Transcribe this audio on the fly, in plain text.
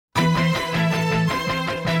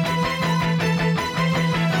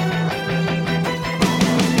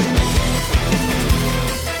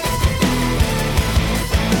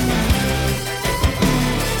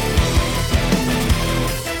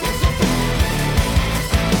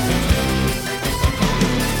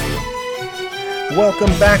Welcome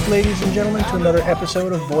back, ladies and gentlemen, to another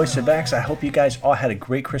episode of Voice of X. I hope you guys all had a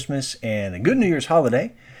great Christmas and a good New Year's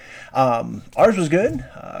holiday. Ours was good.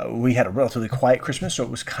 We had a relatively quiet Christmas, so it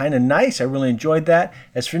was kind of nice. I really enjoyed that.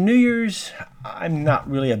 As for New Year's, I'm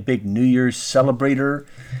not really a big New Year's celebrator.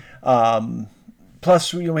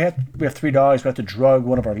 Plus, we have 3 dogs. We have to drug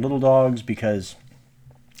one of our little dogs because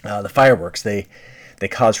the fireworks, they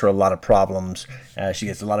cause her a lot of problems. She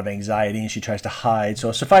gets a lot of anxiety and she tries to hide.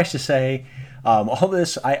 So suffice to say, all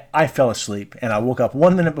this, I fell asleep and I woke up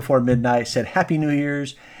 1 minute before midnight, said Happy New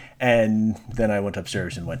Year's, and then I went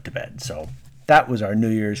upstairs and went to bed. So that was our New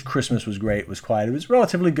Year's. Christmas was great. It was quiet. It was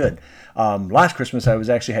relatively good. Last Christmas I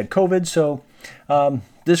actually had COVID, so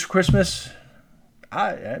this Christmas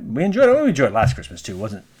we enjoyed it. We enjoyed last Christmas too.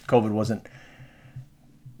 COVID wasn't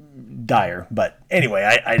dire, but anyway,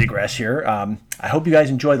 I digress here. I hope you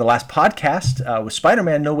guys enjoyed the last podcast with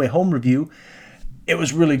Spider-Man No Way Home review. It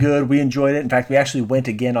was really good. We enjoyed it. In fact, we actually went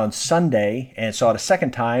again on Sunday and saw it a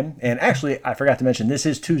second time. And actually, I forgot to mention, this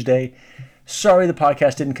is Tuesday. Sorry the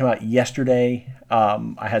podcast didn't come out yesterday.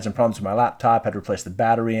 I had some problems with my laptop. Had to replace the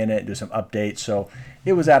battery in it, do some updates. So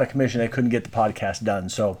it was out of commission. I couldn't get the podcast done.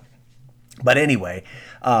 But anyway,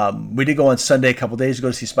 we did go on Sunday a couple days ago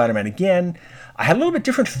to see Spider-Man again. I had a little bit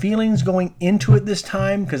different feelings going into it this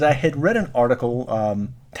time because I had read an article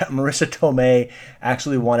that Marissa Tomei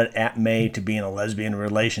actually wanted Aunt May to be in a lesbian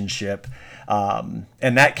relationship. And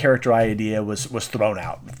that character idea was thrown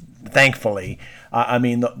out, thankfully. I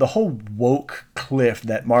mean, the whole woke cliff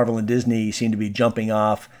that Marvel and Disney seem to be jumping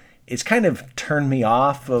off, it's kind of turned me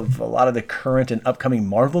off of a lot of the current and upcoming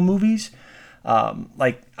Marvel movies.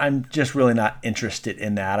 I'm just really not interested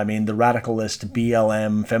in that. I mean, the radicalist,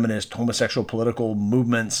 BLM, feminist, homosexual political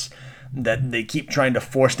movements that they keep trying to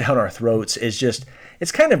force down our throats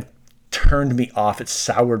it's kind of turned me off. It's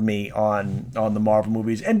soured me on the Marvel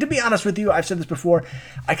movies. And to be honest with you, I've said this before,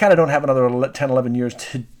 I kind of don't have another 10, 11 years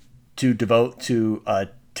to devote to a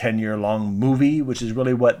 10-year-long movie, which is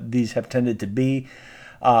really what these have tended to be.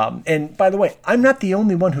 And by the way, I'm not the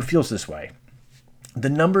only one who feels this way. The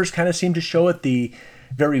numbers kind of seem to show it. The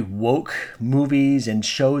very woke movies and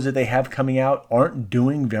shows that they have coming out aren't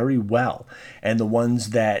doing very well. And the ones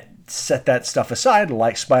that set that stuff aside,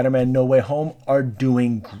 like Spider-Man No Way Home, are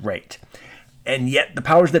doing great. And yet the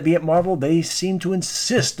powers that be at Marvel, they seem to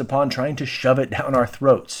insist upon trying to shove it down our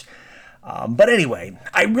throats. But anyway,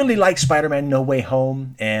 I really like Spider-Man No Way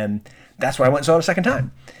Home, and that's why I went and saw it a second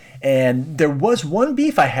time. And there was one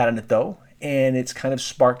beef I had on it, though, and it's kind of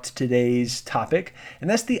sparked today's topic, and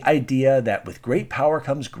that's the idea that with great power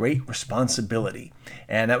comes great responsibility.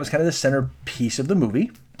 And that was kind of the centerpiece of the movie.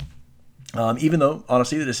 Even though,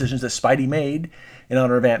 honestly, the decisions that Spidey made in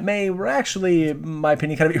honor of Aunt May were actually, in my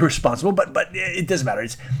opinion, kind of irresponsible, but it doesn't matter.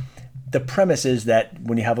 The premise is that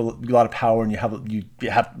when you have a lot of power and you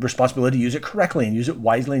have responsibility to use it correctly and use it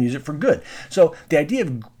wisely and use it for good. So the idea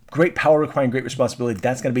of great power requiring great responsibility,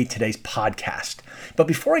 that's going to be today's podcast. But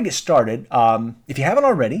before I get started, if you haven't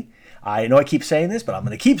already, I know I keep saying this, but I'm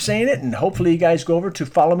going to keep saying it, and hopefully you guys go over to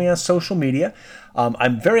follow me on social media.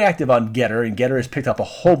 I'm very active on Getter, and Getter has picked up a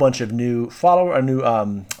whole bunch of new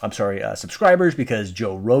subscribers because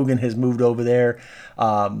Joe Rogan has moved over there.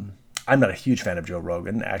 I'm not a huge fan of Joe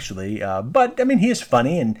Rogan, actually, but I mean, he is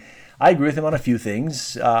funny, and I agree with him on a few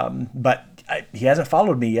things, but he hasn't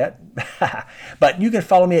followed me yet. But you can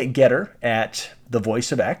follow me at Getter at The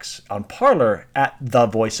Voice of X, on Parler at The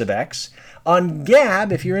Voice of X, on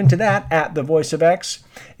Gab, if you're into that, at The Voice of X,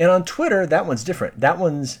 and on Twitter, that one's different. That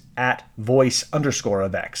one's at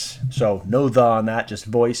Voice_of X. So no the on that, just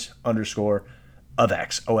Voice_of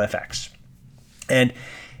X, OFX. And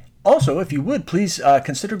also, if you would, please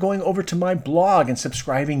consider going over to my blog and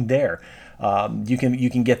subscribing there. You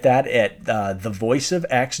can get that at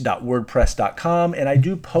thevoiceofx.wordpress.com, and I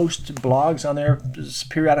do post blogs on there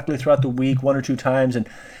periodically throughout the week, 1 or 2 times, and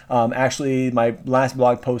actually my last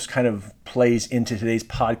blog post kind of plays into today's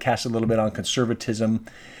podcast a little bit on conservatism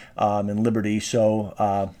and liberty.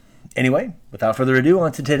 So anyway, without further ado,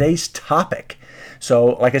 on to today's topic. So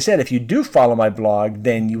like I said, if you do follow my blog,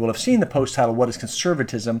 then you will have seen the post title, What is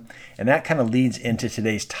Conservatism? And that kind of leads into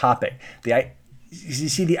today's topic. You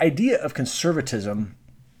see, the idea of conservatism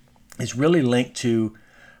is really linked to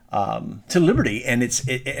liberty, and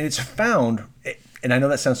it's found. And I know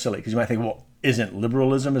that sounds silly because you might think, well, isn't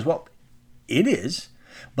liberalism as well? It is,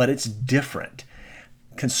 but it's different.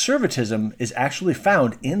 Conservatism is actually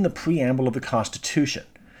found in the preamble of the Constitution.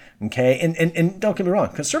 Okay, and don't get me wrong,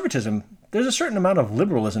 conservatism, there's a certain amount of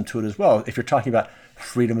liberalism to it as well. If you're talking about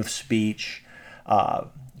freedom of speech,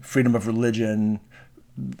 freedom of religion,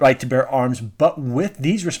 right to bear arms, but with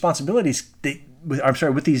these responsibilities,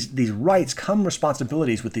 with these rights come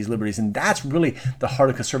responsibilities with these liberties, and that's really the heart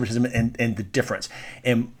of conservatism and the difference.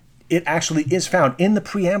 And it actually is found in the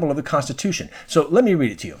preamble of the Constitution. So let me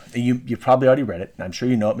read it to you. You probably already read it. I'm sure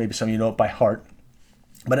you know it. Maybe some of you know it by heart.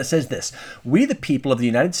 But it says this: "We, the people of the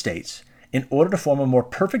United States, in order to form a more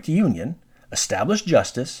perfect union, establish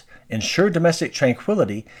justice, ensure domestic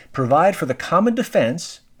tranquility, provide for the common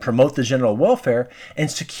defense, promote the general welfare, and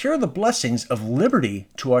secure the blessings of liberty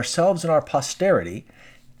to ourselves and our posterity."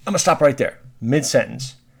 I'm going to stop right there,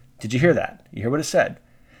 mid-sentence. Did you hear that? You hear what it said?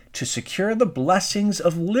 To secure the blessings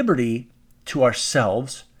of liberty to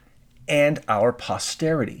ourselves and our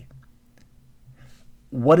posterity.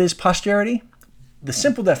 What is posterity? The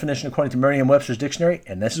simple definition, according to Merriam-Webster's dictionary,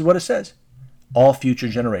 and this is what it says: all future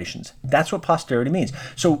generations. That's what posterity means.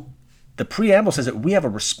 So the preamble says that we have a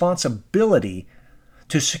responsibility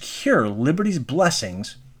to secure liberty's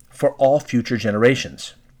blessings for all future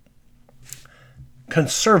generations.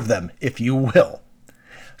 Conserve them, if you will.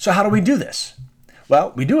 So how do we do this?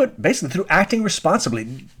 Well, we do it basically through acting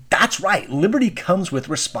responsibly. That's right. Liberty comes with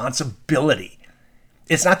responsibility.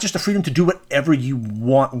 It's not just the freedom to do whatever you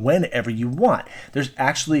want, whenever you want. There's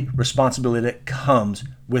actually responsibility that comes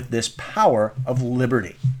with this power of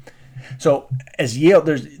liberty. So, as Yale,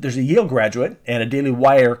 there's a Yale graduate and a Daily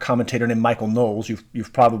Wire commentator named Michael Knowles.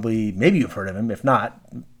 You've probably, maybe you've heard of him. If not,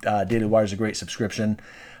 Daily Wire is a great subscription,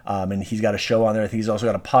 and he's got a show on there. I think he's also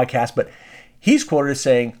got a podcast. But he's quoted as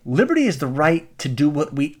saying, "Liberty is the right to do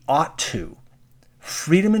what we ought to.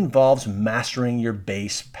 Freedom involves mastering your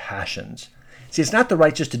base passions." See, it's not the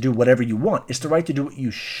right just to do whatever you want. It's the right to do what you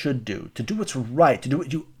should do, to do what's right, to do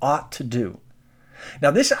what you ought to do. Now,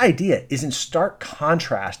 this idea is in stark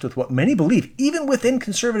contrast with what many believe, even within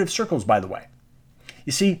conservative circles, by the way.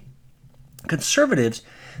 You see, conservatives,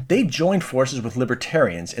 they joined forces with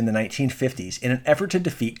libertarians in the 1950s in an effort to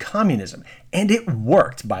defeat communism. And it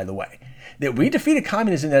worked, by the way. That we defeated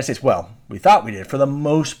communism in the United States. Well, we thought we did. For the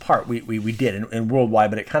most part, we did in worldwide,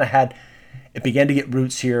 but it began to get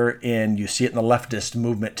roots here, and you see it in the leftist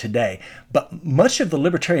movement today. But much of the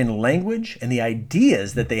libertarian language and the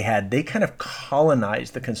ideas that they had, they kind of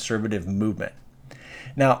colonized the conservative movement.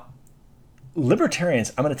 Now,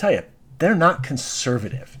 libertarians, I'm going to tell you, they're not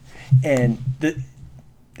conservative. And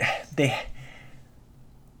they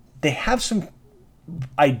have some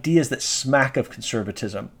ideas that smack of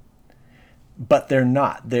conservatism, but they're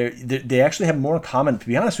not. They actually have more in common, to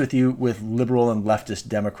be honest with you, with liberal and leftist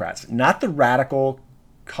Democrats. Not the radical,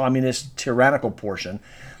 communist, tyrannical portion.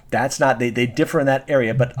 That's not. They differ in that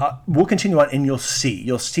area. But we'll continue on, and you'll see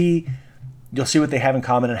what they have in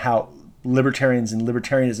common, and how libertarians and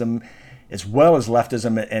libertarianism, as well as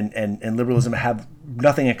leftism and liberalism, have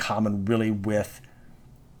nothing in common really with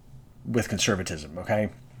conservatism. Okay,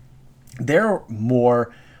 they're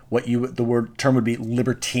more what the term would be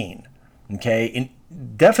libertine. Okay,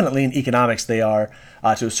 definitely in economics they are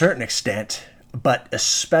to a certain extent, but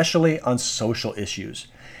especially on social issues.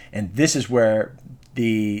 And this is where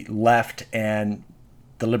the left and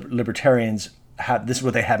the libertarians this is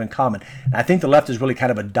what they have in common. And I think the left has really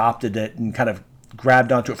kind of adopted it and kind of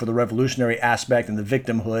grabbed onto it for the revolutionary aspect and the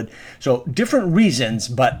victimhood. So different reasons,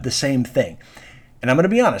 but the same thing. And I'm going to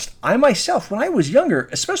be honest, I myself, when I was younger,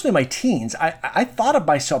 especially in my teens, I thought of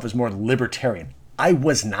myself as more libertarian. I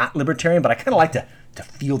was not libertarian, but I kind of like to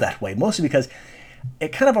feel that way, mostly because it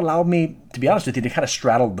kind of allowed me, to be honest with you, to kind of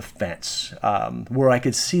straddle the fence, where I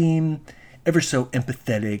could seem ever so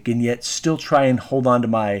empathetic and yet still try and hold on to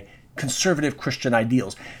my conservative Christian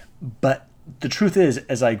ideals. But the truth is,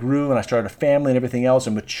 as I grew and I started a family and everything else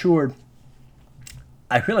and matured,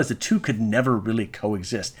 I realized the two could never really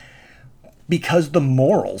coexist, because the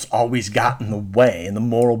morals always got in the way, and the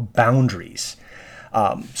moral boundaries.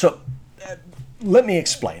 Let me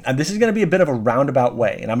explain. And this is going to be a bit of a roundabout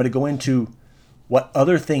way, and I'm going to go into what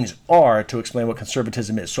other things are to explain what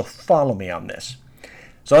conservatism is. So follow me on this.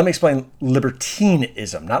 So let me explain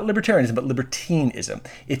libertinism, not libertarianism, but libertinism.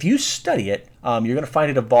 If you study it, you're going to find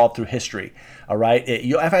it evolved through history. All right,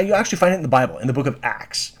 you actually find it in the Bible, in the book of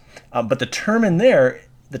Acts. But the term in there,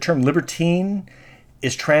 the term libertine,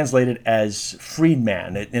 is translated as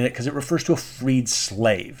freedman, because it refers to a freed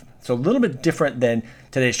slave. So a little bit different than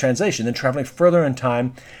today's translation. Then traveling further in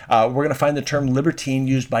time, we're going to find the term libertine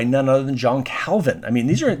used by none other than John Calvin. I mean,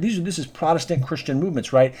 this is Protestant Christian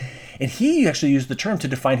movements, right? And he actually used the term to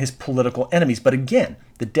define his political enemies. But again,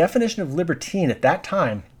 the definition of libertine at that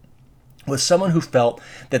time was someone who felt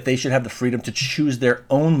that they should have the freedom to choose their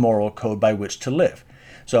own moral code by which to live.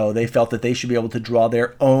 So they felt that they should be able to draw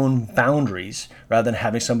their own boundaries rather than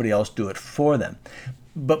having somebody else do it for them.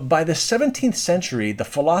 But by the 17th century, the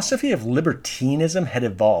philosophy of libertinism had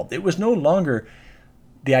evolved. It was no longer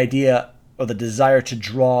the idea or the desire to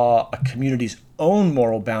draw a community's own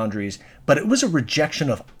moral boundaries, but it was a rejection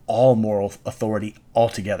of all moral authority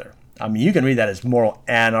altogether. I mean, you can read that as moral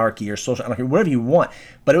anarchy or social anarchy, whatever you want,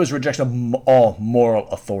 but it was a rejection of all moral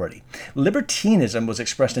authority. Libertinism was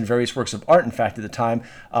expressed in various works of art, in fact, at the time,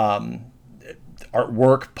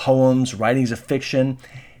 artwork, poems, writings of fiction,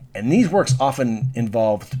 and these works often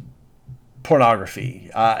involved pornography.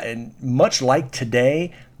 And much like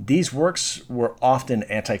today, these works were often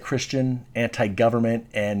anti-Christian, anti-government,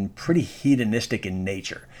 and pretty hedonistic in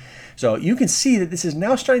nature. So you can see that this is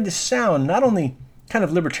now starting to sound not only kind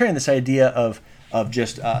of libertarian, this idea of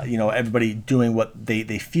just everybody doing what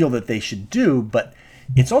they feel that they should do, but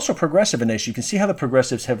it's also progressive in nature. You can see how the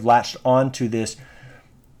progressives have latched onto this,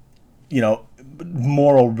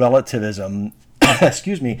 moral relativism.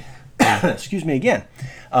 Excuse me again.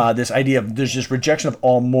 This idea of there's just rejection of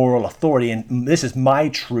all moral authority, and this is my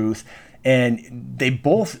truth. And they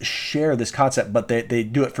both share this concept, but they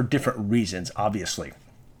do it for different reasons, obviously.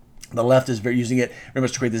 The left is using it very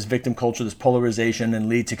much to create this victim culture, this polarization, and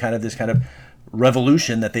lead to this kind of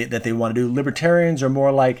revolution that they want to do. Libertarians are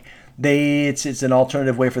more like it's an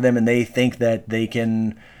alternative way for them, and they think that they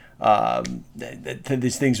can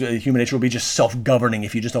these things, human nature will be just self-governing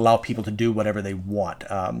if you just allow people to do whatever they want,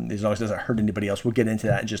 as long as it doesn't hurt anybody else. We'll get into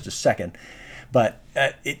that in just a second. But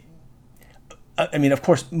of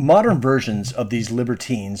course, modern versions of these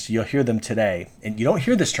libertines, you'll hear them today, and you don't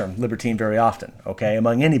hear this term libertine very often, okay,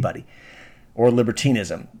 among anybody, or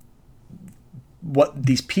libertinism. What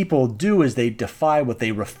these people do is they defy what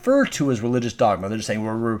they refer to as religious dogma. They're just saying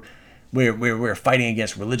we're fighting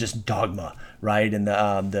against religious dogma, right? And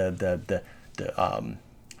the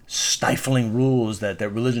stifling rules that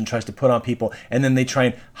religion tries to put on people, and then they try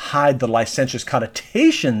and hide the licentious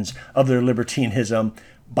connotations of their libertinism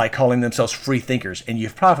by calling themselves free thinkers. And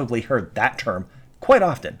you've probably heard that term quite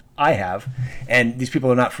often. I have. And these people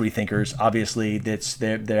are not free thinkers. Obviously,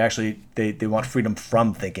 they want freedom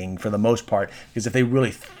from thinking for the most part, because if they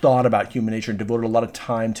really thought about human nature and devoted a lot of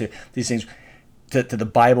time to these things, to the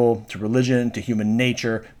Bible, to religion, to human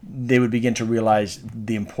nature, they would begin to realize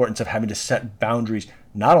the importance of having to set boundaries,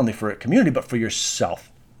 not only for a community, but for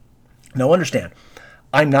yourself. Now understand,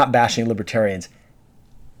 I'm not bashing libertarians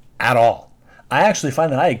at all. I actually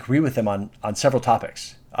find that I agree with them on several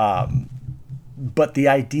topics. But the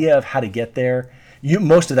idea of how to get there,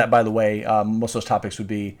 most of that, by the way, most of those topics would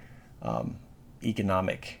be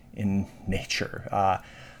economic in nature.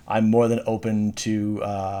 I'm more than open to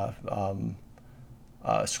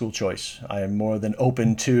school choice. I am more than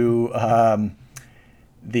open to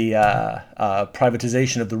the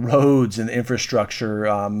privatization of the roads and the infrastructure.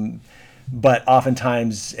 But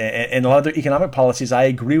oftentimes, and a lot of the economic policies I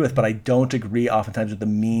agree with, but I don't agree oftentimes with the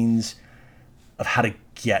means of how to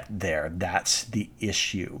get there. That's the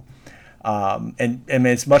issue. And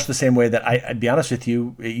it's much the same way that I'd be honest with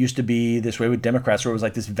you, it used to be this way with Democrats, where it was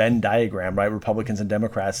like this Venn diagram, right? Republicans and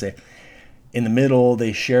Democrats, in the middle,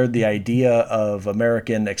 they shared the idea of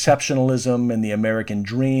American exceptionalism and the American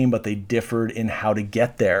dream, but they differed in how to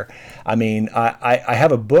get there. I mean, I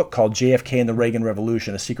have a book called JFK and the Reagan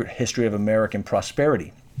Revolution, A Secret History of American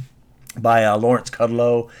Prosperity, by Lawrence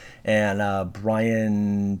Kudlow and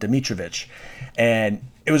Brian Dimitrovich. And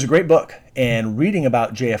it was a great book. And reading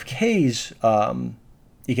about JFK's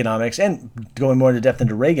economics and going more into depth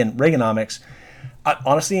into Reaganomics,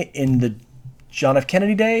 honestly, in the John F.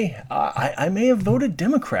 Kennedy day, I may have voted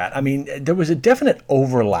Democrat. I mean, there was a definite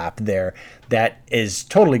overlap there that is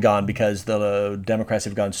totally gone because the Democrats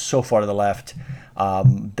have gone so far to the left. I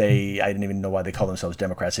didn't even know why they call themselves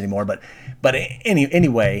Democrats anymore. But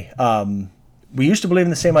anyway, we used to believe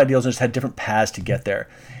in the same ideals and just had different paths to get there.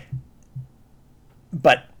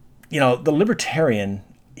 But, the libertarian,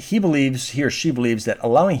 he or she believes that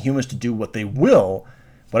allowing humans to do what they will,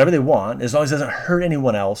 whatever they want, as long as it doesn't hurt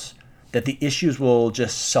anyone else, that the issues will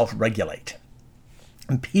just self-regulate.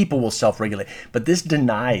 And people will self-regulate. But this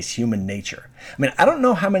denies human nature. I mean, I don't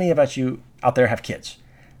know how many of you out there have kids.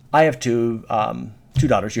 I have two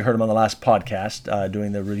daughters. You heard them on the last podcast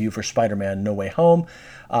doing the review for Spider-Man No Way Home.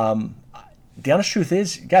 The honest truth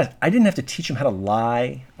is, guys, I didn't have to teach them how to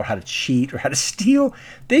lie or how to cheat or how to steal.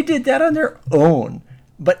 They did that on their own.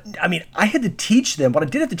 But, I mean, I had to teach them. What I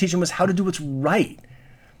did have to teach them was how to do what's right.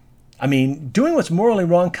 I mean, doing what's morally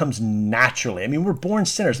wrong comes naturally. I mean, we're born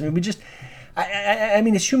sinners. I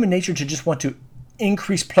mean, it's human nature to just want to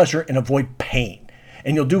increase pleasure and avoid pain.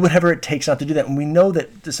 And you'll do whatever it takes not to do that. And we know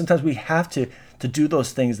that sometimes we have to do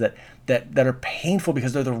those things that are painful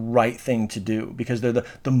because they're the right thing to do, because they're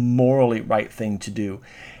the morally right thing to do.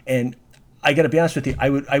 And I got to be honest with you, I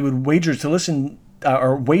would wager to listen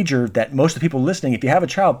or wager that most of the people listening, if you have a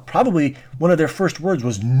child, probably one of their first words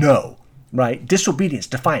was no, right? Disobedience,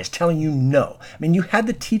 defiance, telling you no. I mean, you had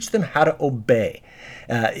to teach them how to obey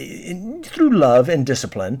through love and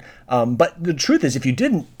discipline. But the truth is, if you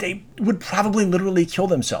didn't, they would probably literally kill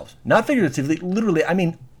themselves. Not figuratively, literally. I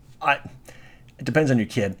mean, it depends on your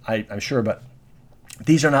kid, I'm sure, but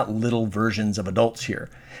these are not little versions of adults here.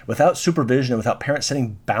 Without supervision and without parents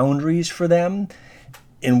setting boundaries for them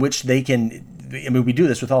in which they can, I mean, we do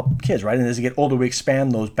this with all kids, right? And as they get older, we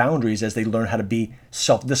expand those boundaries as they learn how to be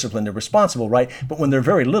self-disciplined and responsible, right? But when they're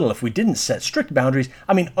very little, if we didn't set strict boundaries,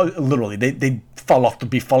 I mean, literally, they'd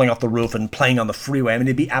falling off the roof and playing on the freeway. I mean,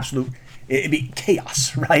 it'd be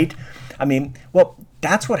chaos, right? I mean, well,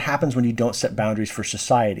 that's what happens when you don't set boundaries for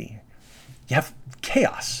society. You have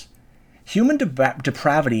chaos. Human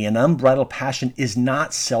depravity and unbridled passion is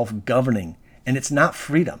not self-governing, and it's not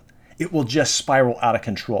freedom. It will just spiral out of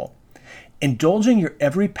control. Indulging your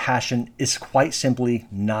every passion is quite simply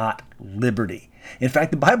not liberty. In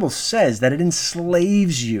fact, the Bible says that it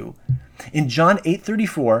enslaves you. In John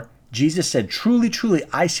 8:34, Jesus said, "Truly, truly,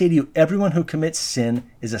 I say to you, everyone who commits sin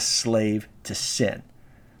is a slave to sin."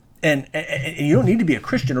 And you don't need to be a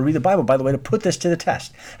Christian or read the Bible, by the way, to put this to the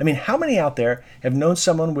test. I mean, how many out there have known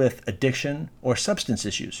someone with addiction or substance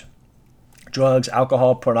issues? Drugs,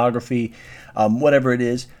 alcohol, pornography, whatever it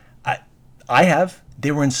is. I have.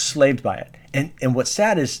 They were enslaved by it. And what's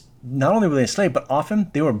sad is not only were they enslaved, but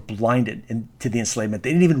often they were blinded to the enslavement.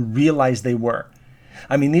 They didn't even realize they were.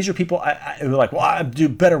 I mean, these are people who are like, well, I do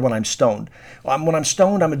better when I'm stoned. When I'm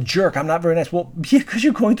stoned, I'm a jerk. I'm not very nice. Well, yeah, because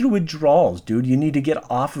you're going through withdrawals, dude. You need to get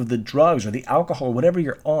off of the drugs or the alcohol or whatever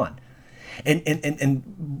you're on.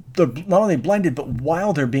 And they're not only blinded, but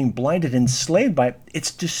while they're being blinded and enslaved by it, it's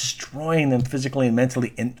destroying them physically and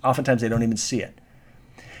mentally. And oftentimes they don't even see it.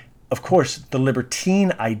 Of course, the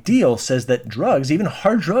libertine ideal says that drugs, even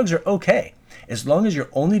hard drugs, are okay, as long as you're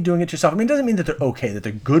only doing it to yourself. I mean, it doesn't mean that they're okay, that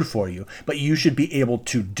they're good for you, but you should be able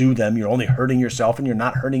to do them. You're only hurting yourself, and you're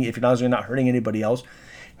not hurting, if you're not hurting anybody else.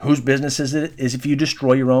 Whose business is it if you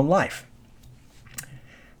destroy your own life?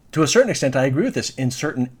 To a certain extent, I agree with this in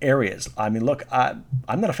certain areas. I mean, look, I'm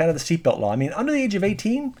not a fan of the seatbelt law. I mean, under the age of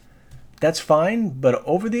 18, that's fine, but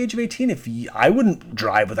over the age of 18, I wouldn't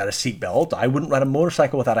drive without a seatbelt. I wouldn't ride a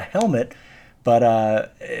motorcycle without a helmet.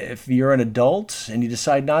 But if you're an adult and you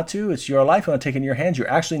decide not to, it's your life. You want to take it in your hands. You're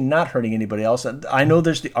actually not hurting anybody else. I know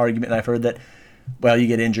there's the argument, and I've heard that, well, you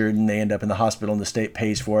get injured and they end up in the hospital and the state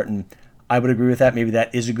pays for it. And I would agree with that. Maybe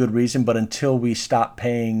that is a good reason. But until we stop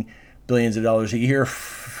paying billions of dollars a year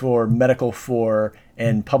for medical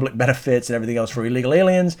and public benefits and everything else for illegal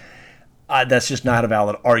aliens, that's just not a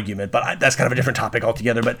valid argument. But that's kind of a different topic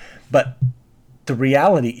altogether. But the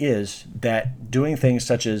reality is that doing things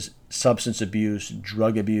such as substance abuse,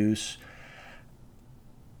 drug abuse,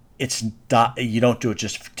 it's not, you don't do it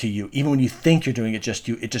just to you. Even when you think you're doing it just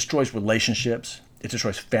to you, it destroys relationships, it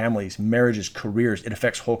destroys families, marriages, careers, it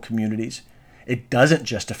affects whole communities. It doesn't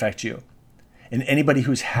just affect you. And anybody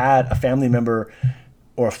who's had a family member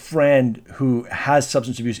or a friend who has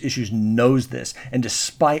substance abuse issues knows this. And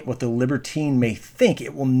despite what the libertine may think,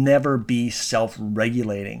 it will never be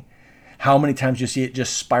self-regulating. How many times do you see it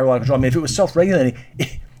just spiral out of control? I mean, if it was self-regulating,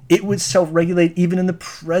 it would self-regulate even in the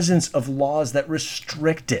presence of laws that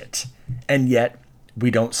restrict it. And yet,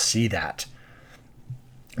 we don't see that.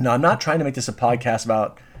 Now, I'm not trying to make this a podcast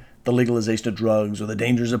about the legalization of drugs or the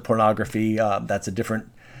dangers of pornography. That's a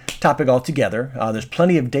different topic altogether. There's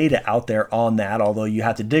plenty of data out there on that, although you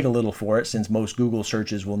have to dig a little for it, since most Google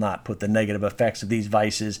searches will not put the negative effects of these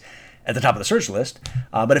vices at the top of the search list.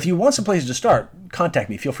 But if you want some places to start, contact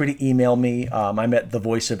me. Feel free to email me. I'm at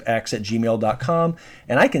thevoiceofx@gmail.com,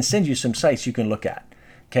 and I can send you some sites you can look at.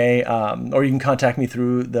 Okay, or you can contact me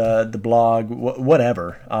through the blog,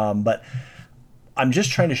 whatever. But I'm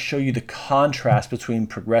just trying to show you the contrast between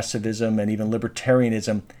progressivism and even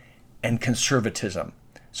libertarianism and conservatism.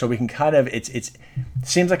 So we can kind of, it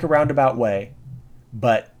seems like a roundabout way,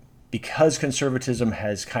 but because conservatism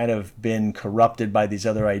has kind of been corrupted by these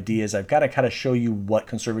other ideas, I've got to kind of show you what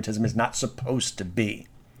conservatism is not supposed to be.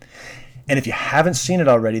 And if you haven't seen it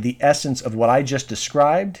already, the essence of what I just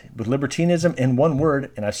described with libertinism in one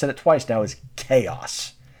word, and I've said it twice now, is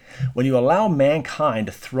chaos. When you allow mankind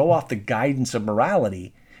to throw off the guidance of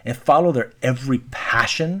morality and follow their every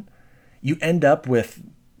passion, you end up with,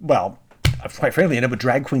 well, quite frankly, end up with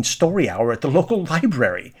drag queen story hour at the local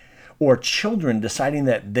library, or children deciding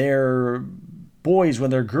that they're boys when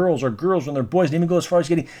they're girls or girls when they're boys, and even go as far as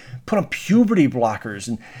getting put on puberty blockers.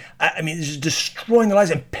 And I mean, it's just destroying their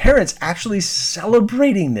lives, and parents actually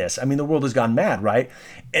celebrating this. I mean, the world has gone mad, right?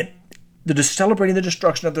 And they're just celebrating the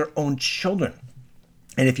destruction of their own children.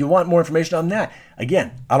 And if you want more information on that,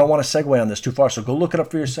 again, I don't want to segue on this too far, so go look it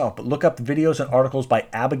up for yourself. But look up the videos and articles by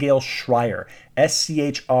Abigail Shrier,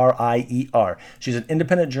 Schrier. She's an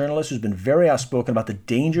independent journalist who's been very outspoken about the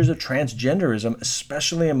dangers of transgenderism,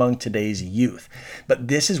 especially among today's youth. But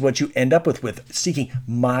this is what you end up with seeking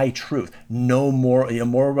my truth, no moral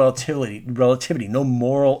relativity, no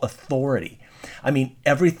moral authority. I mean,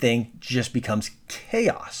 everything just becomes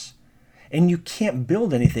chaos. And you can't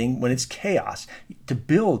build anything when it's chaos. To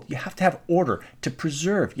build, you have to have order. To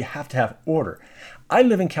preserve, you have to have order. I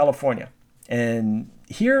live in California, and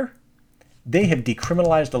here they have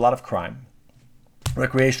decriminalized a lot of crime.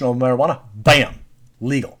 Recreational marijuana, bam,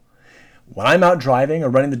 legal. When I'm out driving or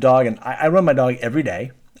running the dog, and I run my dog every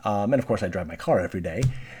day, and of course I drive my car every day,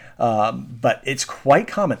 but it's quite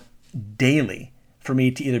common daily for me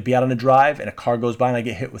to either be out on a drive and a car goes by and I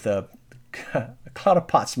get hit with a cloud of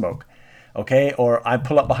pot smoke. Okay, or I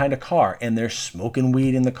pull up behind a car and they're smoking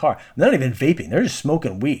weed in the car. They're not even vaping, they're just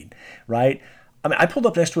smoking weed, right? I mean, I pulled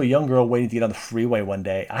up next to a young girl waiting to get on the freeway one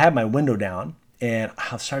day. I had my window down and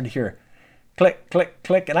I started to hear click, click,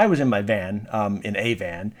 click. And I was in my van, in a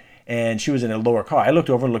van, and she was in a lower car. I looked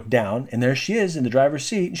over, looked down, and there she is in the driver's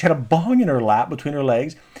seat. She had a bong in her lap between her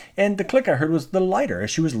legs. And the click I heard was the lighter.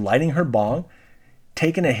 She was lighting her bong,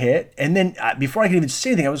 taking a hit, and then before I could even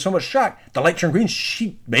say anything, I was so much shocked. The light turned green.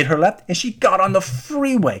 She made her left, and she got on the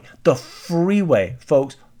freeway. The freeway,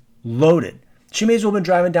 folks, loaded. She may as well have been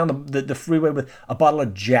driving down the freeway with a bottle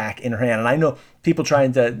of Jack in her hand. And I know people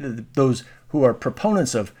trying to, those who are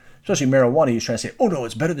proponents of, especially marijuana, you're trying to say, oh no,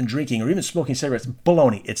 it's better than drinking or even smoking cigarettes.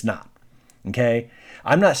 Baloney, it's not. Okay?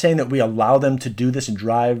 I'm not saying that we allow them to do this and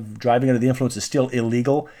driving under the influence is still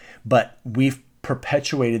illegal, but we've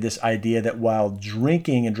perpetuated this idea that while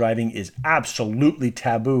drinking and driving is absolutely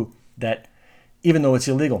taboo, that even though it's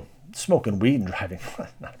illegal, smoking weed and driving,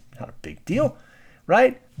 not a big deal,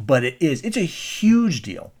 right? But it is. It's a huge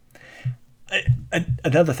deal.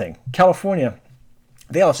 Another thing, California,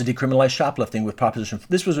 they also decriminalized shoplifting with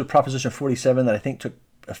this was with Proposition 47 that I think took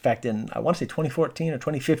effect in, I want to say 2014 or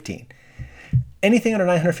 2015. Anything under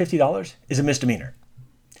 $950 is a misdemeanor.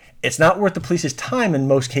 It's not worth the police's time in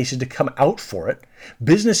most cases to come out for it.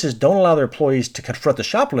 Businesses don't allow their employees to confront the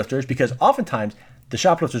shoplifters because oftentimes the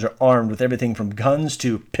shoplifters are armed with everything from guns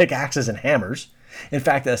to pickaxes and hammers. In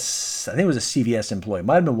fact, I think it was a CVS employee,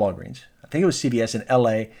 might have been Walgreens. I think it was CVS in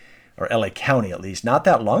LA, or LA County at least, not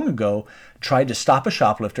that long ago, tried to stop a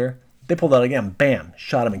shoplifter. They pulled out a gun, bam,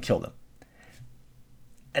 shot him and killed him.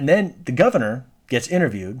 And then the governor gets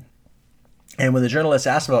interviewed. And when the journalist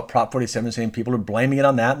asked about Prop 47, saying people are blaming it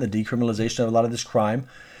on that and the decriminalization of a lot of this crime,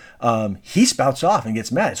 he spouts off and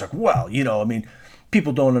gets mad. It's like, well,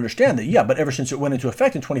 people don't understand that. Yeah, but ever since it went into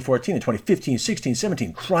effect in 2014 and 2015, 16,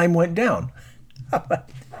 17, crime went down.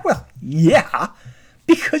 Well, yeah,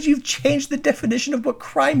 because you've changed the definition of what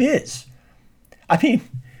crime is. I mean,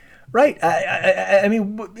 right? I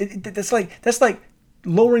mean, that's like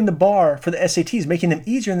lowering the bar for the SATs, making them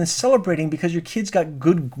easier, and then celebrating because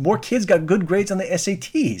more kids got good grades on the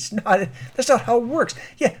SATs. No, that's not how it works.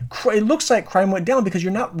 Yeah, it looks like crime went down because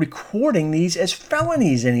you're not recording these as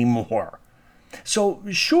felonies anymore. So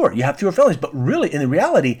sure, you have fewer felonies, but really, in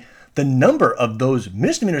reality, the number of those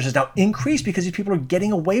misdemeanors has now increased because these people are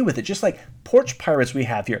getting away with it. Just like porch pirates we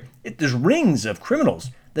have here. There's rings of criminals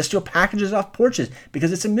that steal packages off porches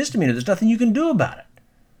because it's a misdemeanor. There's nothing you can do about it.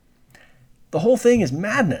 The whole thing is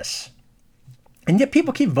madness. And yet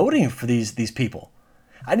people keep voting for these people.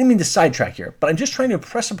 I didn't mean to sidetrack here, but I'm just trying to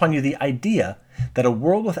impress upon you the idea that a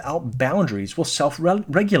world without boundaries will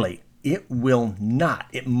self-regulate. It will not.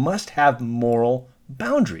 It must have moral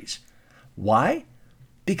boundaries. Why?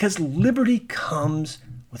 Because liberty comes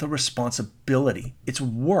with a responsibility. It's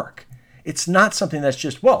work. It's not something that's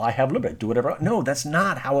just, well, I have liberty, do whatever. No, that's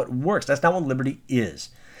not how it works. That's not what liberty is.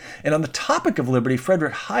 And on the topic of liberty,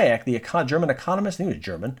 Friedrich Hayek, the German economist, I think he was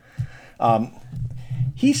German,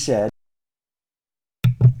 he said,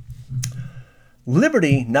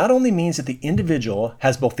 liberty not only means that the individual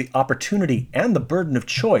has both the opportunity and the burden of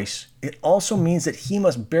choice, it also means that he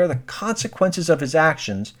must bear the consequences of his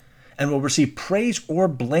actions and will receive praise or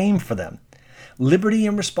blame for them. Liberty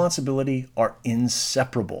and responsibility are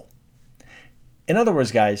inseparable. In other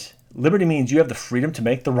words, guys, liberty means you have the freedom to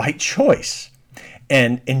make the right choice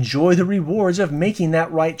and enjoy the rewards of making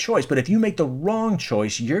that right choice. But if you make the wrong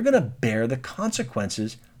choice, you're going to bear the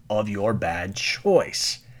consequences of your bad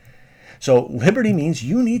choice. So liberty means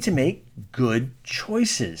you need to make good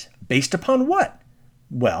choices. Based upon what?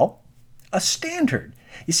 Well, a standard.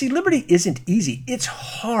 You see, liberty isn't easy. It's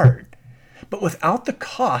hard. But without the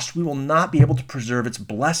cost, we will not be able to preserve its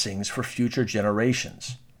blessings for future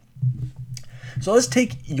generations. So let's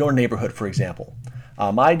take your neighborhood, for example.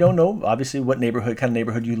 I don't know, obviously, what kind of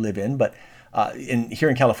neighborhood you live in, but here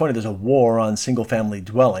in California, there's a war on single-family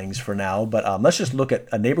dwellings for now. But let's just look at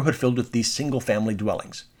a neighborhood filled with these single-family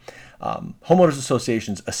dwellings. Homeowners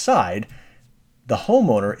associations aside, the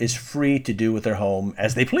homeowner is free to do with their home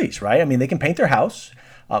as they please, right? I mean, they can paint their house,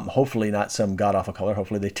 hopefully not some god-awful color.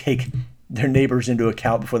 Hopefully they take their neighbors into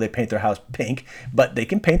account before they paint their house pink, but they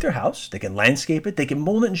can paint their house, they can landscape it, they can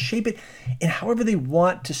mold it and shape it in however they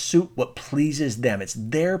want to suit what pleases them. It's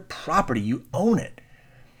their property, you own it.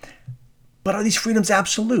 But are these freedoms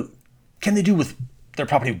absolute? Can they do with their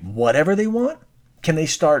property whatever they want? Can they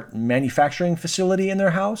start manufacturing facility in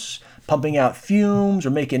their house, pumping out fumes or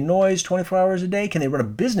making noise 24 hours a day? Can they run a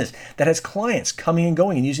business that has clients coming and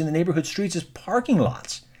going and using the neighborhood streets as parking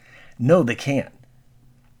lots? No, they can't.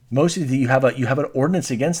 Most of you have an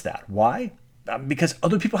ordinance against that. Why? Because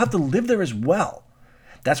other people have to live there as well.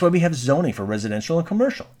 That's why we have zoning for residential and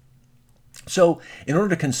commercial. So in order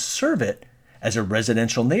to conserve it as a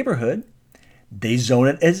residential neighborhood, they zone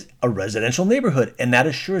it as a residential neighborhood, and that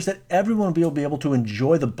assures that everyone will be able to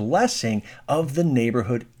enjoy the blessing of the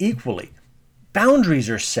neighborhood equally. Boundaries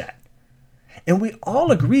are set, and we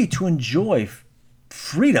all agree to enjoy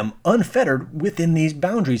freedom unfettered within these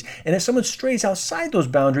boundaries. And if someone strays outside those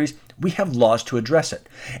boundaries, we have laws to address it.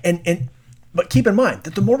 But keep in mind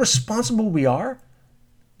that the more responsible we are,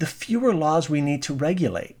 the fewer laws we need to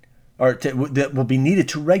regulate, that will be needed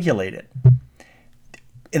to regulate it.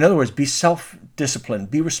 In other words, be self-disciplined,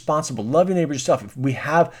 be responsible, love your neighbor yourself. If we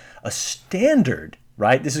have a standard,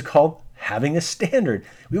 right? This is called having a standard.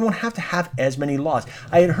 We won't have to have as many laws.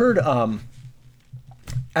 I had heard Adam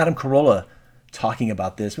Carolla talking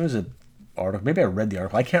about this. It was an article. Maybe I read the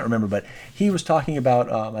article. I can't remember, but he was talking about,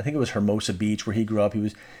 I think it was Hermosa Beach where he grew up.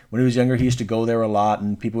 When he was younger, he used to go there a lot,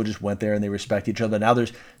 and people just went there and they respect each other. Now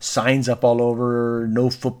there's signs up all over, no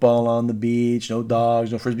football on the beach, no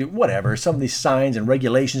dogs, no frisbee, whatever. Some of these signs and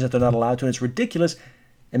regulations that they're not allowed to, and it's ridiculous.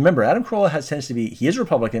 And remember, Adam Carolla tends to be, he is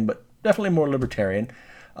Republican, but definitely more libertarian,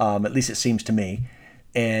 at least it seems to me.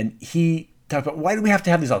 And he talked about, why do we have to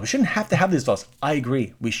have these laws? We shouldn't have to have these laws. I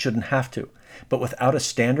agree, we shouldn't have to. But without a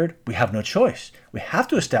standard, we have no choice. We have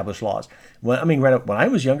to establish laws. When I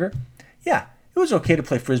was younger, yeah, it was okay to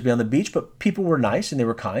play frisbee on the beach, but people were nice and they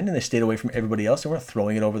were kind and they stayed away from everybody else. They weren't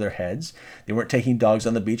throwing it over their heads. They weren't taking dogs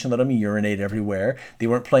on the beach and letting them urinate everywhere. They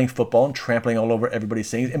weren't playing football and trampling all over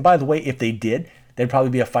everybody's things. And by the way, if they did, there'd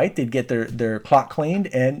probably be a fight. They'd get their clock cleaned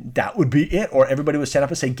and that would be it. Or everybody would stand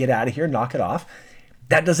up and say, get out of here, knock it off.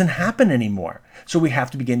 That doesn't happen anymore. So we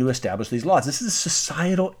have to begin to establish these laws. This is a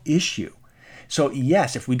societal issue. So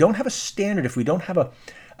yes, if we don't have a standard, if we don't have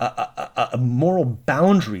a moral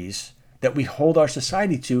boundaries that we hold our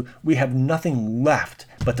society to, we have nothing left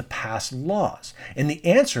but to pass laws. And the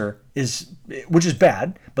answer is, which is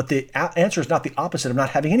bad, but the answer is not the opposite of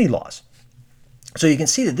not having any laws. So you can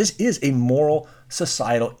see that this is a moral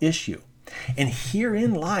societal issue. And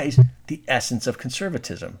herein lies the essence of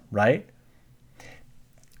conservatism, right?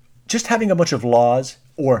 Just having a bunch of laws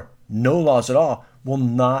or no laws at all will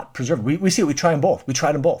not preserve. We see it. We try them both. We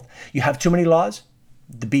tried them both. You have too many laws,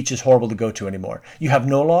 the beach is horrible to go to anymore. You have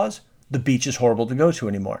no laws, the beach is horrible to go to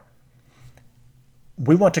anymore.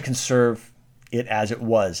 We want to conserve it as it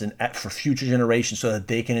was and for future generations so that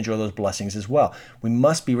they can enjoy those blessings as well. We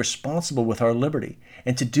must be responsible with our liberty.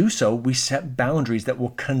 And to do so, we set boundaries that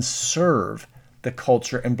will conserve the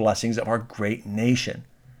culture and blessings of our great nation.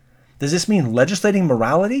 Does this mean legislating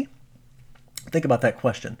morality? Think about that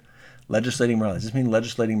question. Legislating morality. Does this mean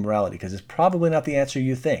legislating morality? Because it's probably not the answer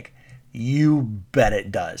you think. You bet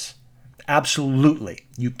it does. Absolutely.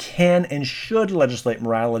 You can and should legislate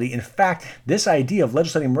morality. In fact, this idea of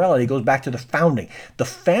legislating morality goes back to the founding. The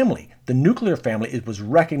family, the nuclear family, it was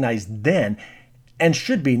recognized then and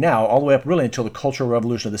should be now, all the way up really until the Cultural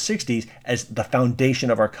Revolution of the 60s, as the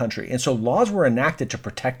foundation of our country. And so laws were enacted to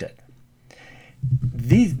protect it.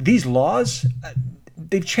 These laws,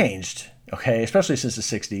 they've changed, okay, especially since the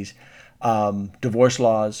 60s. Divorce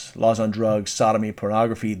laws, laws on drugs, sodomy,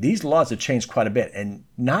 pornography, these laws have changed quite a bit and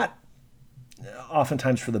not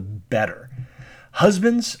oftentimes for the better.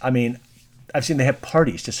 Husbands, I've seen they have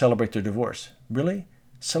parties to celebrate their divorce. Really?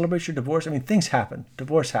 Celebrate your divorce? things happen.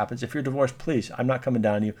 Divorce happens. If you're divorced, please, I'm not coming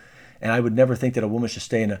down on you. And I would never think that a woman should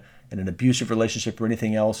stay in an abusive relationship or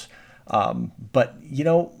anything else. But,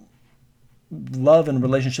 love and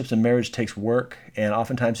relationships and marriage takes work, and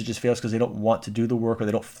oftentimes it just fails because they don't want to do the work or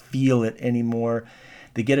they don't feel it anymore.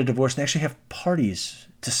 They get a divorce and they actually have parties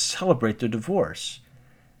to celebrate their divorce.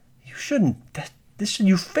 You shouldn't.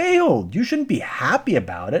 You failed. You shouldn't be happy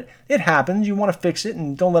about it. It happens. You want to fix it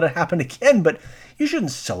and don't let it happen again, but you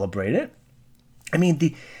shouldn't celebrate it. I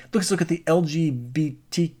mean, let's look at the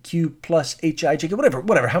LGBTQ plus HIJ,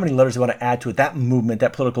 whatever, how many letters they want to add to it, that movement,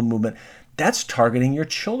 that political movement, that's targeting your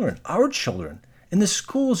children, our children. And the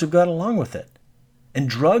schools have got along with it. And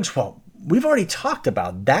drugs, well, we've already talked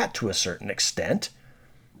about that to a certain extent.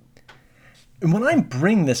 And when I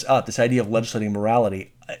bring this up, this idea of legislating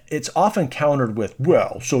morality, it's often countered with,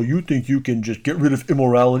 well, so you think you can just get rid of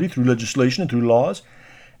immorality through legislation and through laws?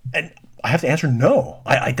 And I have to answer no.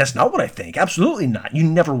 That's not what I think. Absolutely not. You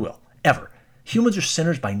never will, ever. Humans are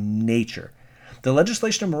sinners by nature. The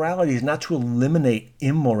legislation of morality is not to eliminate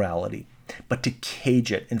immorality, but to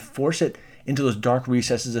cage it and force it into those dark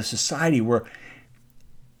recesses of society where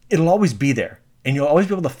it'll always be there. And you'll always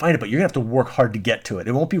be able to fight it, but you're going to have to work hard to get to it.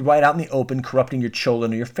 It won't be right out in the open, corrupting your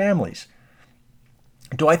children or your families.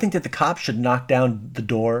 Do I think that the cops should knock down the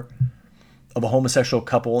door of a homosexual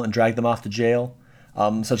couple and drag them off to jail?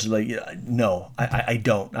 Such as no, I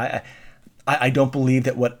don't. I don't believe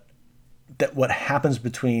that what happens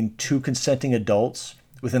between two consenting adults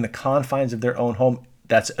within the confines of their own home,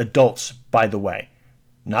 that's adults, by the way,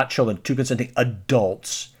 not children, two consenting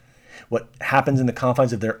adults. What happens in the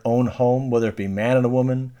confines of their own home, whether it be man and a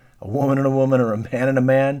woman and a woman, or a man and a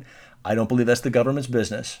man, I don't believe that's the government's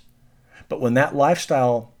business. But when that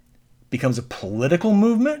lifestyle becomes a political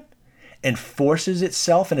movement and forces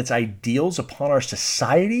itself and its ideals upon our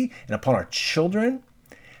society and upon our children,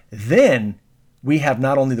 then we have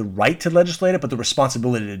not only the right to legislate it, but the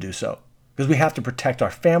responsibility to do so. Because we have to protect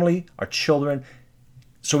our family, our children,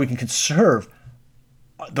 so we can conserve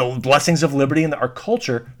the blessings of liberty and our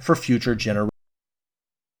culture for future generations.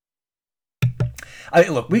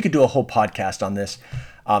 Look, we could do a whole podcast on this.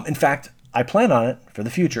 In fact, I plan on it for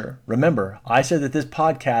the future. Remember, I said that this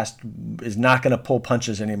podcast is not going to pull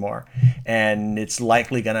punches anymore, and it's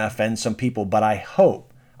likely going to offend some people, but I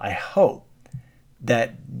hope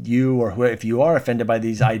that you, or if you are offended by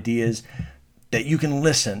these ideas, that you can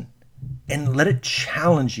listen and let it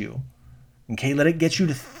challenge you. Okay, let it get you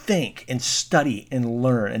to think and study and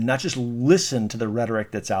learn and not just listen to the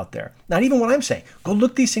rhetoric that's out there. Not even what I'm saying. Go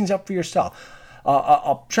look these things up for yourself.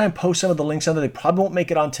 I'll try and post some of the links on there. They probably won't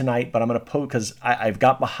make it on tonight, but I'm going to post because I've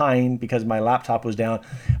got behind because my laptop was down.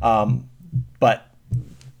 But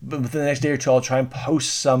within the next day or two, I'll try and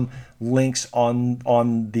post some links on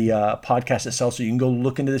the podcast itself so you can go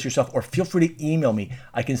look into this yourself, or feel free to email me.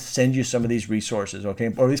 I can send you some of these resources, okay?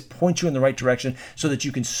 Or at least point you in the right direction so that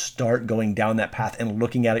you can start going down that path and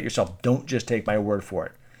looking at it yourself. Don't just take my word for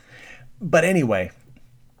it. But anyway,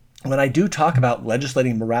 when I do talk about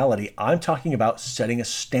legislating morality, I'm talking about setting a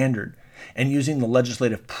standard and using the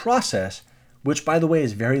legislative process, which, by the way,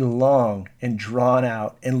 is very long and drawn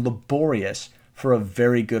out and laborious for a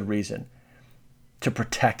very good reason, to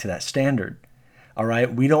protect that standard. All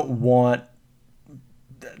right? We don't want...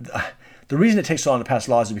 The reason it takes so long to pass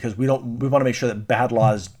laws is because we want to make sure that bad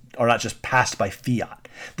laws are not just passed by fiat.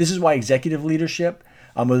 This is why executive leadership,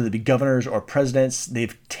 whether it be governors or presidents,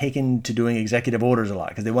 they've taken to doing executive orders a lot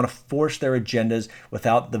because they want to force their agendas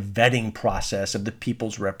without the vetting process of the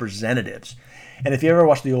people's representatives. And if you ever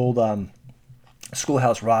watch the old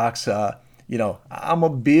Schoolhouse Rocks, I'm a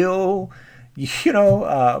bill,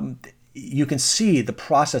 you can see the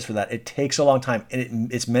process for that. It takes a long time,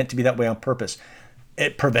 and it's meant to be that way on purpose.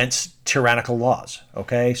 It prevents tyrannical laws,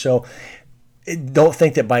 okay? So don't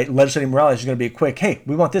think that by legislating morality, it's going to be a quick, hey,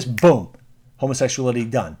 we want this, boom. Homosexuality,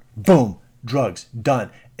 done. Boom. Drugs,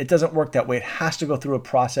 done. It doesn't work that way. It has to go through a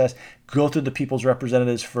process, go through the people's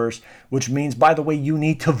representatives first, which means, by the way, you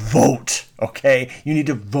need to vote, okay? You need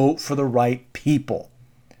to vote for the right people,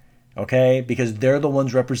 okay? Because they're the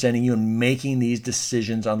ones representing you and making these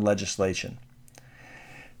decisions on legislation.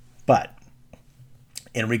 But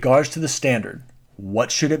in regards to the standard,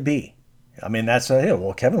 what should it be? I mean, that's,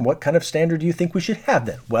 well, Kevin, what kind of standard do you think we should have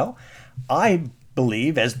then? Well, I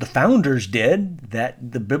believe, as the founders did,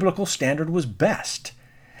 that the biblical standard was best.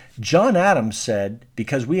 John Adams said,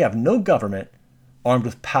 because we have no government armed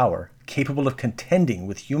with power, capable of contending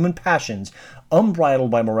with human passions,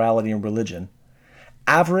 unbridled by morality and religion,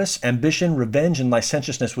 avarice, ambition, revenge, and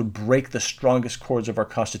licentiousness would break the strongest cords of our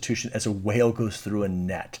Constitution as a whale goes through a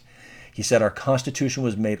net. He said our Constitution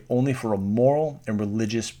was made only for a moral and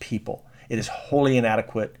religious people. It is wholly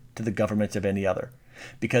inadequate to the government of any other,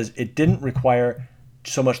 because it didn't require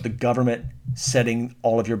so much the government setting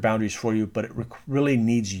all of your boundaries for you, but it really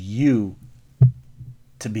needs you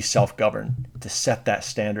to be self-governed, to set that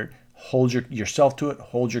standard. Hold yourself to it,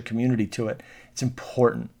 hold your community to it. It's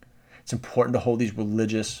important. It's important to hold these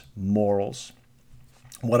religious morals.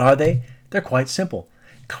 What are they? They're quite simple.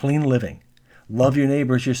 Clean living. Love your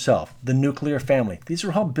neighbor as yourself. The nuclear family. These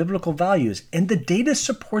are all biblical values, and the data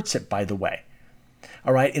supports it, by the way.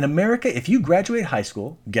 All right, in America, if you graduate high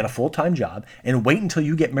school, get a full-time job, and wait until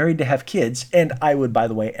you get married to have kids, and I would, by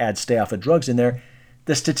the way, add stay off of drugs in there,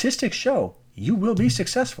 the statistics show you will be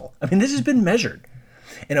successful. I mean, this has been measured.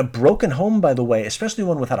 And a broken home, by the way, especially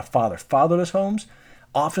one without a father, fatherless homes,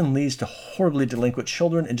 often leads to horribly delinquent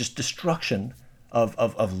children and just destruction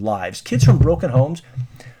of lives. Kids from broken homes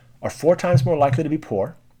are 4 times more likely to be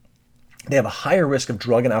poor. They have a higher risk of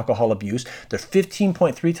drug and alcohol abuse. They're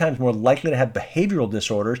 15.3 times more likely to have behavioral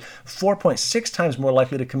disorders, 4.6 times more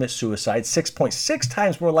likely to commit suicide, 6.6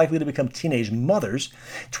 times more likely to become teenage mothers,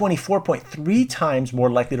 24.3 times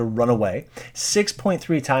more likely to run away,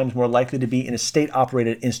 6.3 times more likely to be in a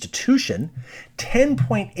state-operated institution,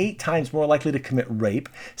 10.8 times more likely to commit rape,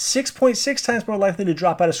 6.6 times more likely to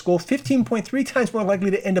drop out of school, 15.3 times more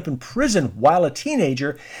likely to end up in prison while a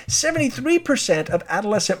teenager, 73% of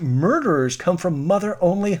adolescent murderers come from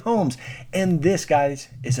mother-only homes. And this, guys,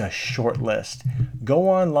 is a short list. Go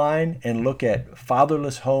online and look at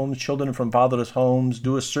fatherless homes, children from fatherless homes,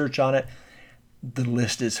 do a search on it. The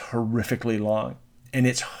list is horrifically long, and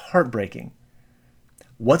it's heartbreaking.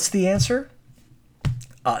 What's the answer?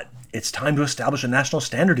 It's time to establish a national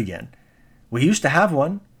standard again. We used to have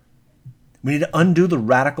one. We need to undo the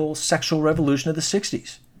radical sexual revolution of the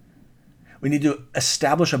 60s. We need to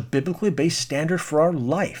establish a biblically based standard for our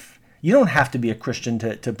life. You don't have to be a Christian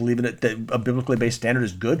to believe in it, that a biblically based standard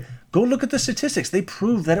is good. Go look at the statistics. They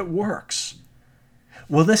prove that it works.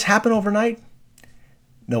 Will this happen overnight?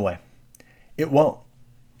 No way. It won't.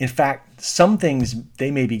 In fact, some things, they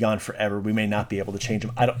may be gone forever. We may not be able to change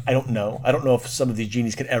them. I don't know. I don't know if some of these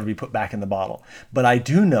genies can ever be put back in the bottle. But I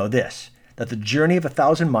do know this, that the journey of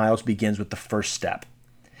 1,000 miles begins with the first step.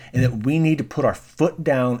 And that we need to put our foot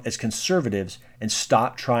down as conservatives and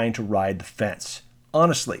stop trying to ride the fence.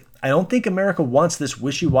 Honestly, I don't think America wants this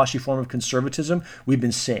wishy-washy form of conservatism we've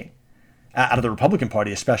been seeing, out of the Republican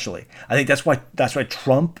Party especially. I think that's why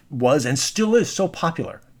Trump was and still is so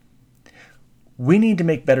popular. We need to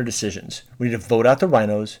make better decisions. We need to vote out the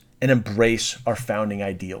rhinos and embrace our founding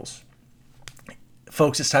ideals.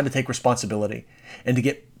 Folks, it's time to take responsibility and to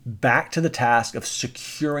get back to the task of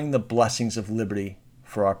securing the blessings of liberty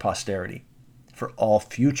for our posterity, for all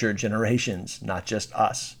future generations, not just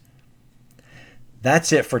us.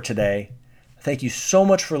 That's it for today. Thank you so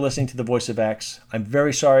much for listening to The Voice of X. I'm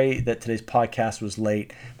very sorry that today's podcast was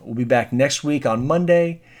late. But we'll be back next week on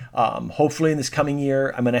Monday. Hopefully, in this coming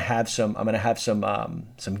year, I'm going to have some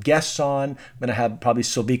guests on. I'm going to have probably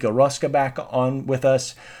Silvika Ruska back on with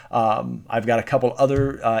us. I've got a couple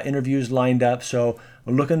other interviews lined up, so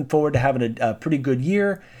we're looking forward to having a pretty good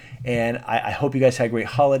year. And I hope you guys had great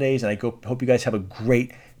holidays, and I hope you guys have a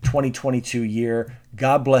great 2022 year.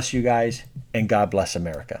 God bless you guys, and God bless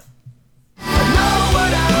America. I know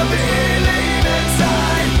what I've been.